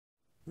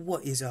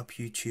What is up,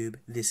 YouTube?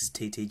 This is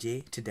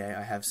TTG. Today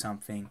I have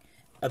something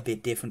a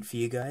bit different for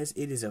you guys.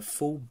 It is a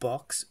full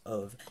box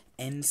of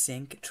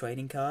NSYNC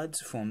trading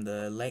cards from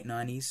the late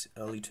 90s,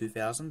 early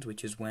 2000s,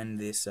 which is when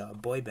this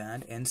boy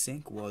band,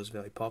 NSYNC, was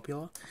very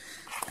popular.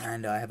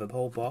 And I have a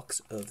whole box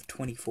of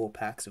 24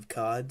 packs of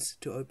cards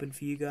to open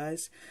for you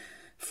guys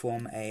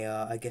from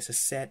I guess a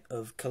set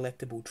of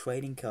collectible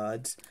trading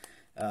cards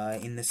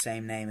in the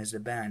same name as the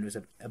band. It was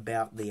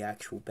about the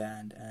actual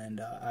band, and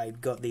I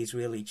got these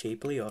really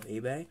cheaply off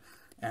eBay,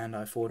 and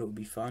I thought it would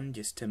be fun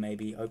just to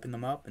maybe open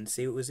them up and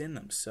see what was in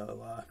them.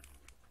 So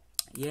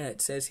yeah,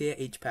 it says here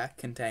each pack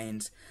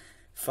contains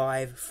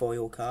 5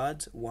 foil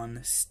cards,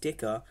 1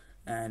 sticker,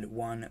 and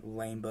 1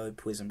 rainbow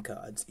prism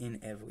cards in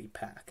every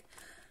pack.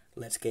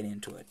 Let's get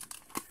into it.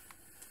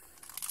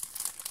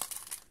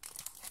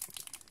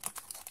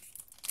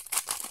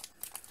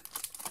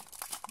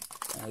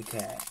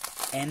 Okay,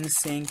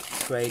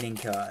 NSYNC trading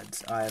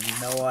cards. I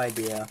have no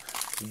idea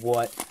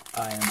what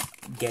I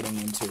am getting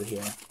into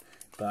here,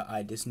 but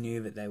I just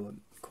knew that they were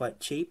quite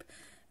cheap,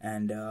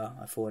 and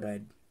I thought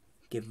I'd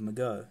give them a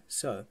go.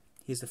 So,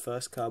 here's the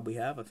first card we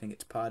have. I think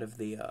it's part of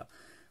the,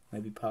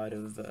 maybe part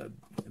of a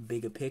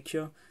bigger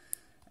picture,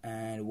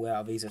 and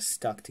wow, these are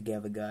stuck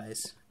together, guys.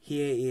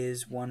 Here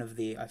is one of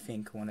the, I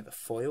think, one of the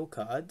foil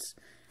cards,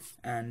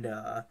 and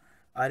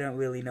I don't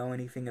really know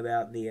anything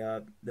about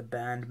the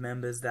band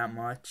members that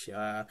much.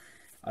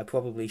 I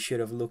probably should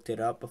have looked it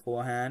up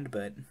beforehand,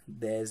 but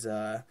there's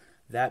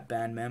that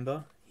band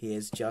member.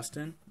 Here's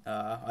Justin.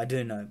 I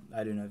do know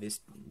this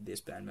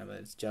band member.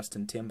 It's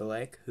Justin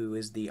Timberlake, who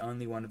is the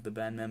only one of the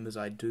band members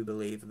I do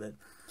believe that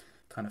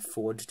kind of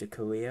forged a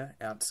career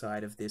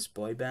outside of this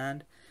boy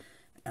band.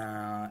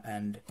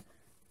 And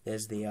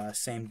there's the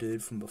same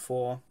dude from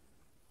before.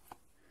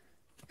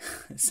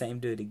 Same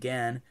dude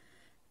again.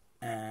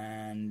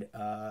 And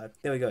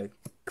there we go,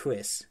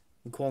 Chris.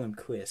 We'll call him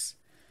Chris.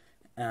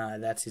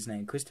 That's his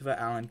name, Christopher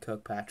Allen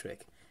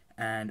Kirkpatrick.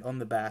 And on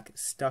the back,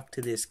 stuck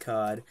to this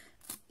card,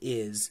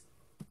 is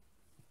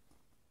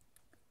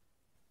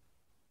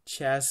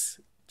Chaz.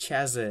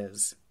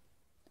 Chaz?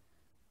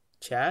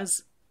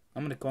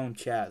 I'm gonna call him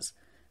Chaz.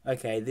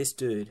 Okay, this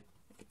dude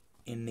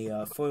in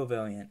the foil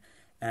variant.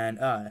 And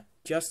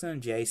Justin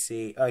and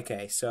JC.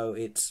 Okay, so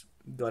it's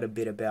got a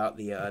bit about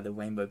the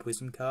rainbow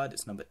prism card.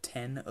 It's number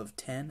 10 of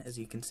 10, as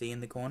you can see in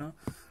the corner.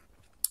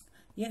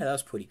 Yeah, that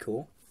was pretty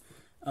cool.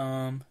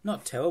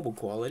 Not terrible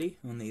quality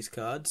on these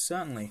cards,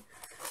 certainly.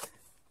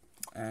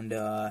 And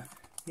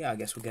yeah, I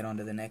guess we'll get on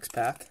to the next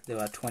pack. There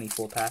are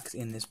 24 packs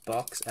in this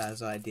box,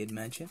 as I did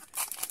mention.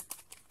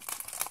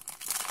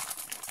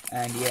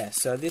 And yeah,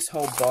 so this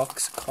whole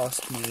box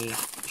cost me,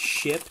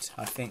 shipped,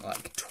 I think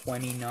like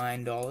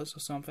 $29 or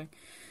something.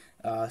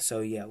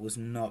 So yeah, it was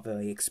not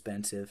very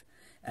expensive.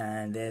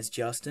 And there's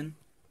Justin,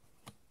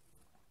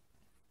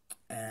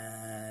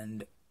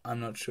 and I'm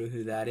not sure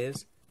who that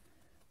is.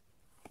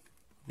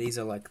 These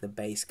are like the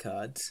base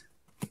cards.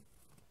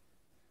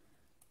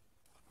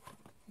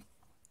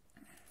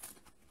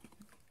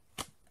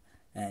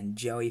 And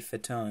Joey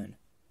Fatone,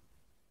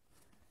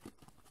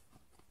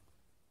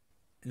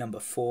 number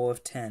 4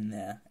 of 10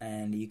 there,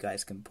 and you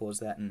guys can pause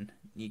that and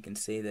you can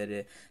see that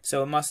it,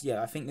 so it must,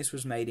 yeah, I think this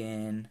was made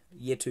in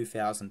year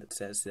 2000, it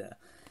says there.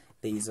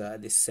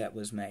 This set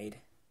was made.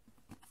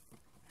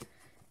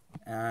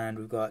 And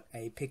we've got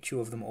a picture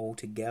of them all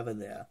together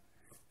there.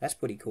 That's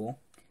pretty cool.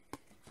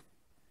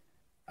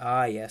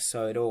 Ah, yes,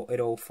 so it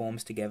all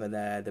forms together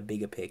there, the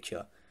bigger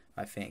picture,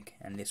 I think.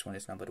 And this one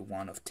is numbered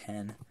 1 of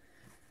 10.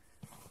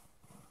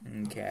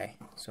 Okay,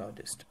 so I'll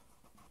just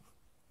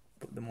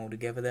put them all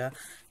together there.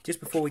 Just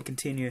before we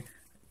continue,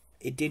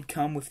 it did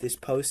come with this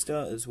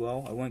poster as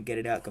well. I won't get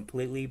it out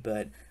completely,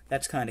 but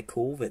that's kind of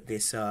cool that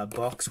this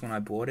box, when I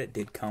bought it,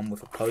 did come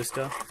with a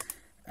poster.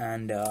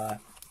 And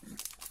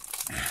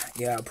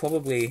yeah,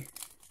 probably,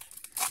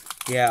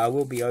 yeah, I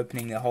will be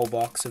opening the whole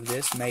box of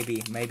this.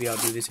 Maybe I'll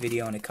do this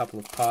video in a couple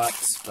of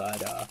parts,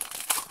 but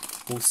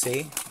we'll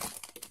see.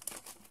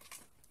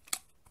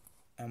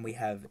 And we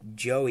have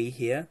Joey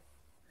here.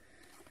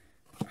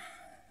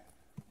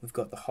 We've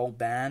got the whole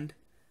band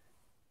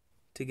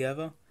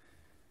together.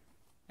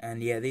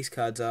 And yeah, these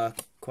cards are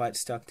quite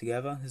stuck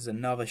together. This is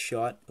another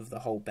shot of the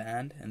whole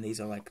band, and these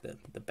are like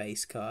the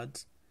base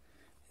cards.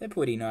 They're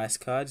pretty nice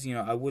cards. You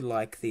know, I would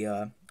like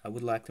them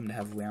to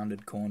have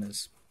rounded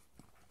corners,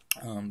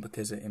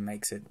 because it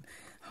makes it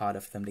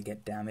harder for them to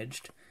get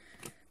damaged.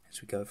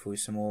 As we go through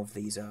some more of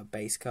these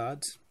base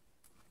cards.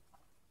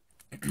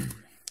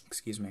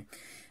 Excuse me.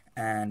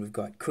 And we've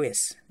got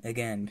Chris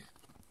again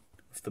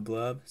with the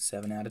blurb,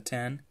 7 out of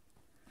 10.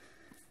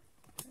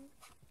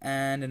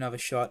 And another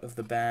shot of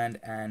the band,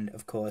 and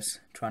of course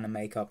trying to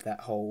make up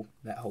that whole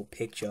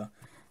picture.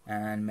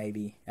 And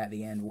maybe at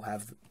the end we'll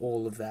have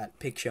all of that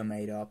picture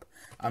made up.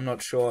 I'm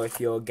not sure if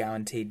you're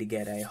guaranteed to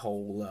get a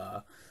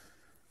whole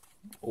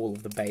all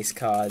of the base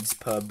cards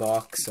per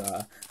box.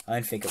 I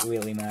don't think it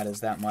really matters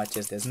that much,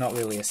 as there's not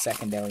really a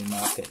secondary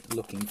market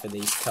looking for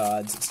these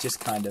cards. It's just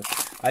kind of,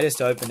 I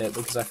just opened it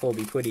because I thought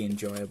it'd be pretty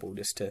enjoyable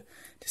just to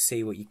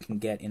see what you can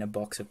get in a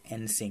box of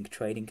NSYNC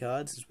trading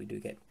cards, as we do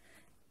get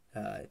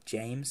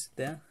James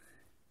there.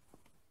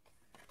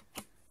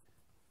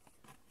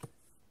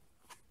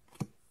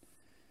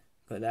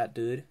 Got that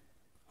dude.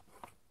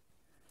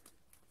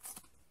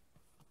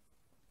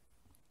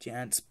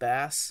 Jance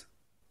Bass.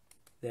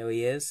 There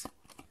he is.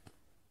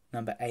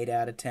 Number 8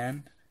 out of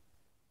 10.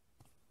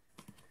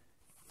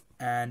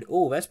 And,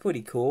 oh, that's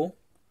pretty cool.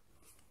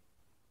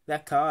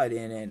 That card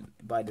in it,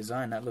 by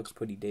design, that looks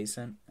pretty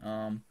decent.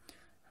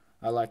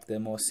 I like the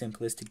more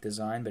simplistic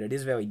design, but it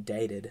is very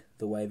dated,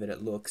 the way that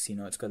it looks. You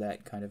know, it's got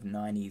that kind of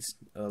 90s,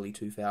 early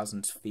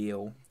 2000s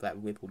feel,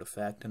 that rippled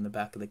effect on the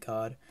back of the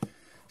card.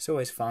 It's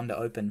always fun to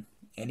open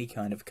any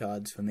kind of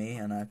cards for me,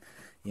 and I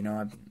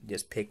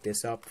just picked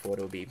this up. Thought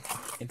it would be an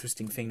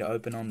interesting thing to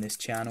open on this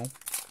channel.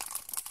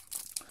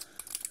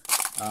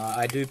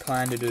 I do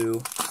plan to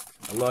do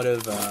a lot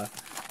of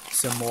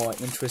some more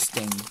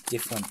interesting,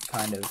 different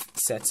kind of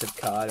sets of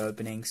card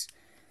openings.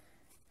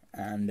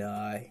 And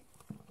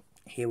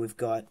here we've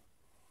got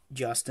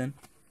Justin.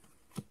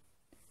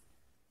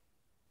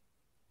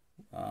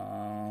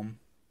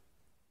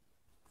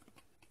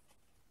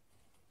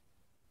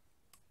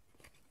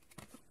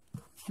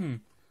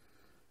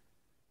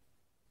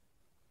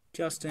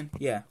 Justin,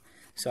 yeah.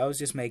 So I was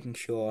just making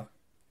sure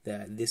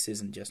that this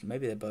isn't Justin.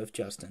 Maybe they're both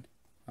Justin.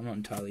 I'm not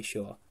entirely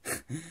sure.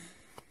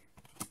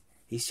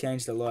 He's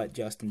changed a lot,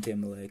 Justin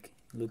Timberlake.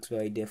 Looks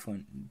very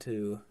different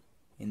too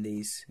in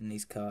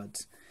these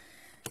cards.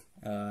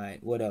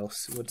 Alright, what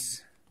else?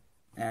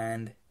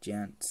 And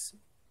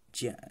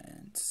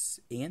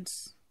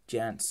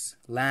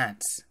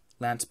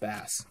Lance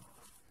Bass.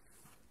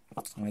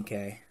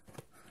 Okay,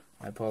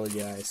 I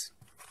apologize.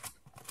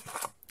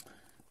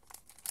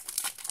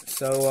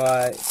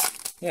 So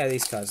yeah,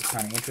 these cards are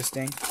kind of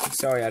interesting.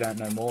 Sorry I don't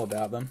know more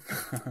about them.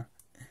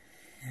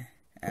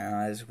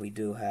 As we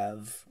do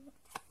have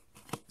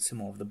some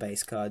more of the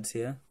base cards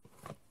here.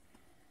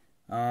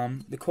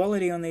 The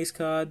quality on these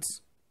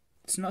cards,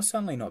 it's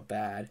certainly not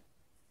bad.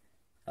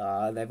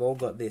 They've all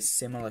got this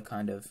similar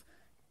kind of,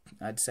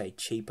 I'd say,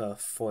 cheaper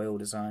foil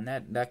design.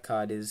 That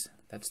card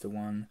that's the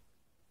one.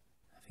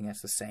 I think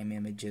that's the same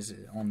image as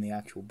on the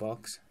actual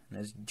box. And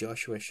there's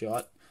Joshua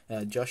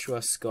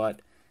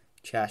Scott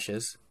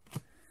Chashers.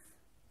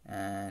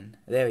 And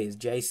there he is,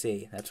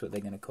 JC. That's what they're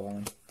going to call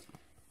him.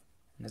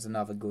 And there's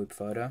another group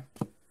photo.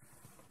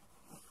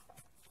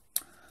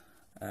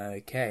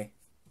 Okay.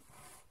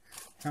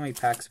 How many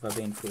packs have I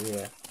been through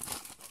here?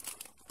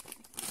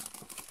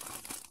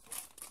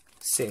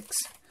 6.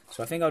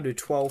 So I think I'll do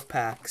 12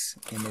 packs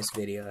in this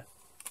video.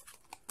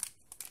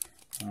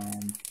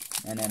 And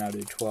then I'll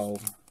do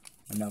 12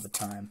 another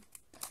time.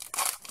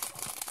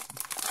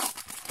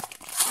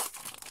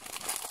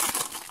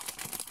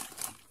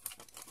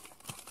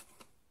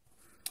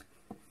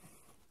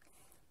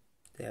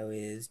 There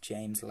is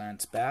James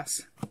Lance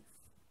Bass.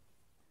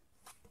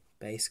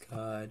 Base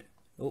card.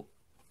 Oh,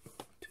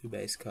 2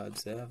 base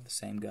cards there of the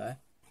same guy.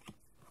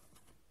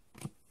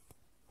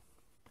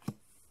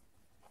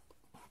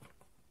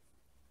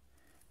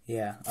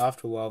 Yeah,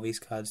 after a while these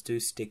cards do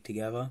stick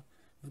together.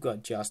 We've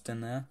got Justin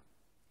there.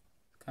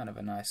 Kind of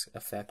a nice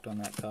effect on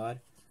that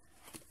card.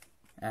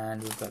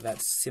 And we've got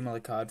that similar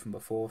card from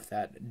before with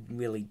that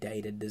really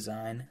dated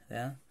design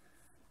there.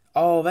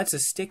 Oh, that's a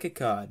sticker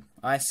card.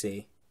 I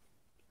see.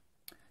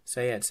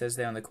 So yeah, it says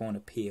there on the corner,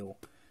 peel.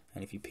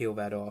 And if you peel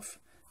that off,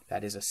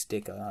 that is a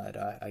sticker.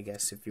 I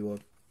guess if you were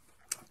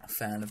a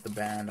fan of the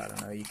band, I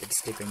don't know, you could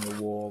stick on your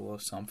wall or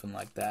something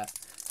like that.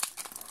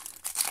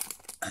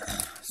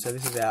 So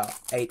this is our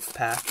 8th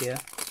pack here.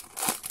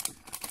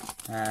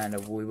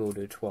 And we will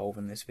do 12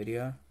 in this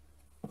video.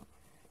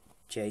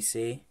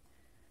 JC.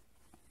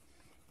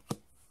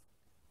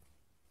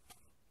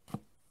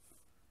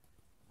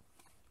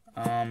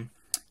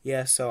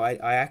 Yeah, so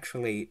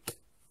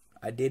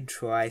I did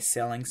try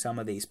selling some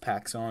of these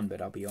packs on,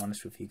 but I'll be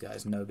honest with you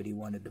guys, nobody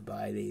wanted to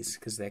buy these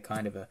because they're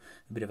kind of a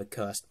bit of a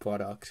cursed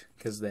product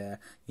because they're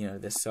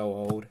so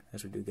old.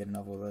 As we do get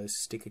another of those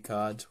sticker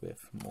cards with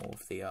more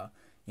of the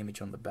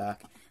image on the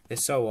back. They're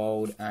so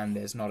old, and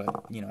there's not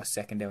a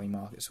secondary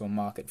market, so a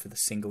market for the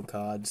single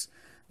cards,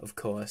 of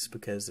course,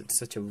 because it's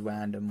such a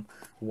random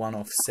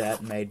one-off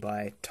set made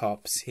by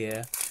Topps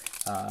here,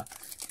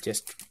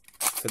 just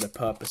for the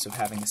purpose of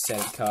having a set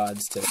of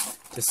cards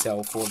to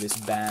sell for this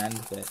band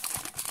that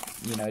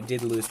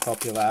did lose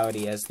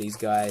popularity as these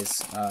guys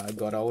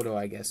got older.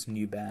 I guess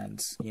new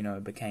bands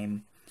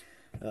became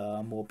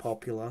more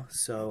popular,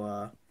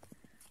 so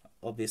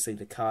obviously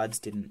the cards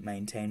didn't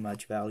maintain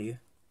much value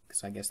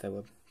because I guess they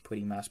were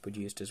pretty mass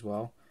produced as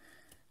well.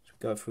 So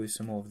go through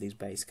some more of these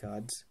base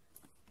cards.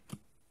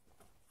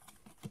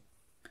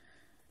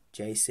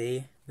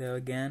 JC there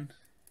again.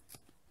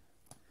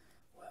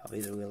 Wow,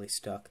 these are really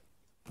stuck.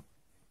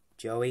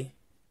 Joey.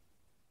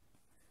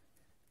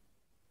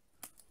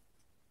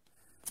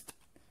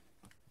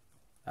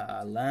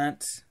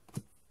 Lance.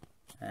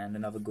 And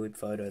another good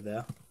photo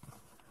there.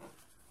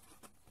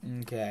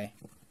 Okay.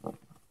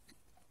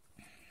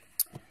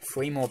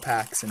 3 more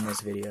packs in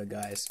this video,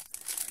 guys.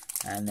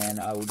 And then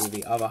I will do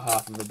the other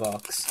half of the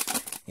box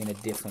in a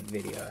different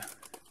video.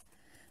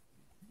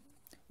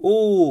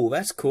 Ooh,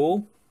 that's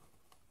cool.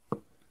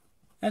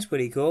 That's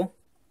pretty cool.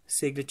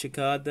 Signature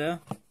card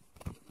there.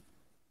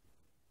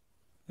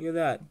 Look at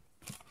that.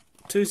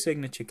 2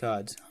 signature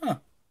cards. Huh.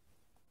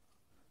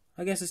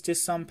 I guess it's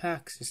just some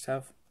packs just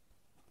have.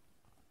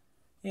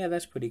 Yeah,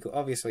 that's pretty cool.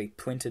 Obviously,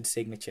 printed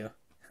signature.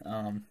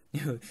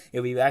 It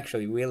would be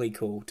actually really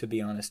cool, to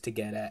be honest, to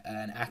get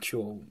an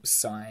actual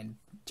signed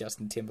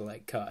Justin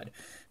Timberlake card.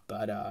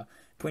 But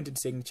printed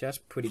signature, that's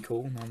pretty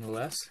cool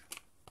nonetheless.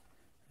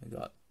 We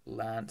got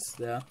Lance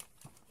there.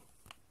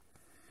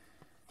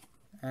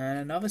 And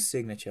another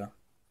signature.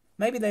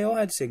 Maybe they all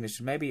had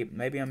signatures.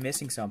 Maybe I'm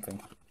missing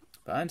something.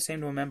 But I don't seem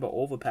to remember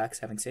all the packs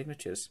having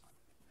signatures.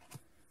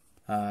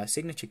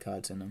 Signature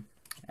cards in them.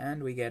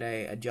 And we get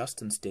a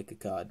Justin sticker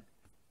card.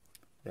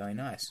 Very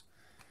nice.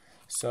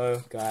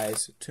 So,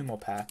 guys, 2 more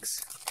packs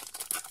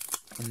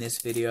in this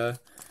video.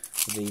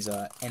 These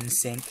are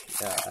NSYNC.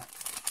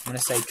 I'm going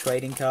to say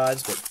trading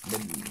cards, but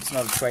it's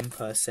not a trading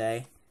per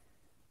se.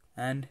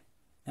 And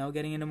now we're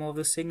getting into more of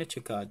the signature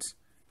cards.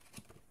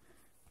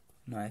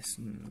 Nice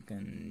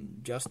looking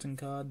Justin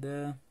card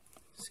there.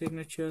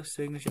 Signature.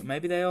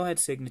 Maybe they all had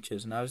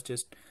signatures, and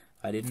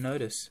I didn't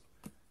notice.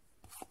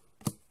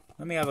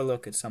 Let me have a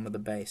look at some of the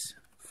base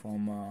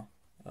from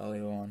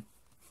earlier on.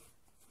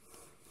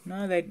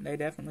 No, they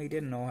definitely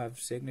didn't all have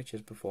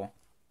signatures before.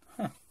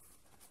 Huh.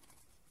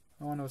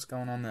 I wonder what's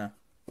going on there.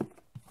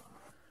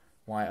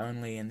 Why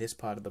only in this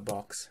part of the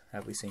box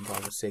have we seen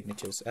cards with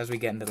signatures, as we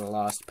get into the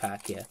last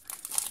pack here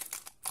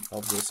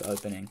of this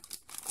opening.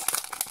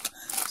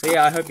 So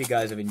yeah, I hope you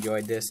guys have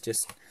enjoyed this.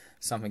 Just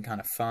something kind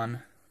of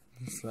fun.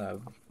 It's a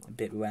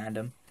bit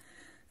random.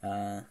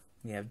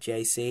 We have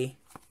JC.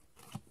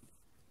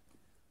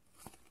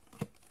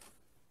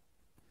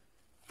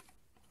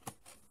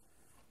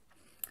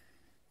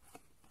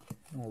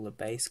 All the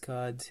base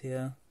cards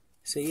here.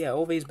 So yeah,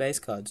 all these base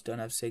cards don't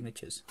have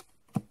signatures.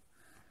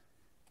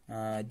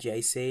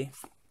 JC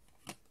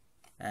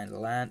and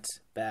Lance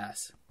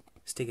Bass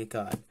sticker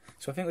card.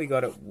 So I think we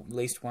got at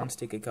least 1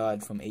 sticker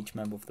card from each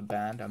member of the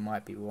band. I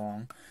might be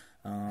wrong.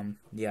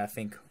 Yeah, I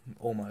think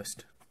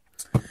almost.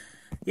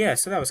 Yeah,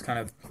 so that was kind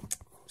of...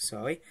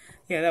 Sorry.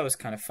 Yeah, that was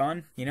kind of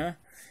fun, you know.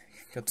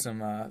 Got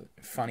some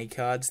funny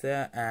cards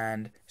there.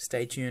 And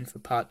stay tuned for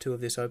part 2 of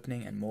this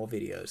opening and more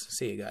videos.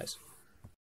 See you guys.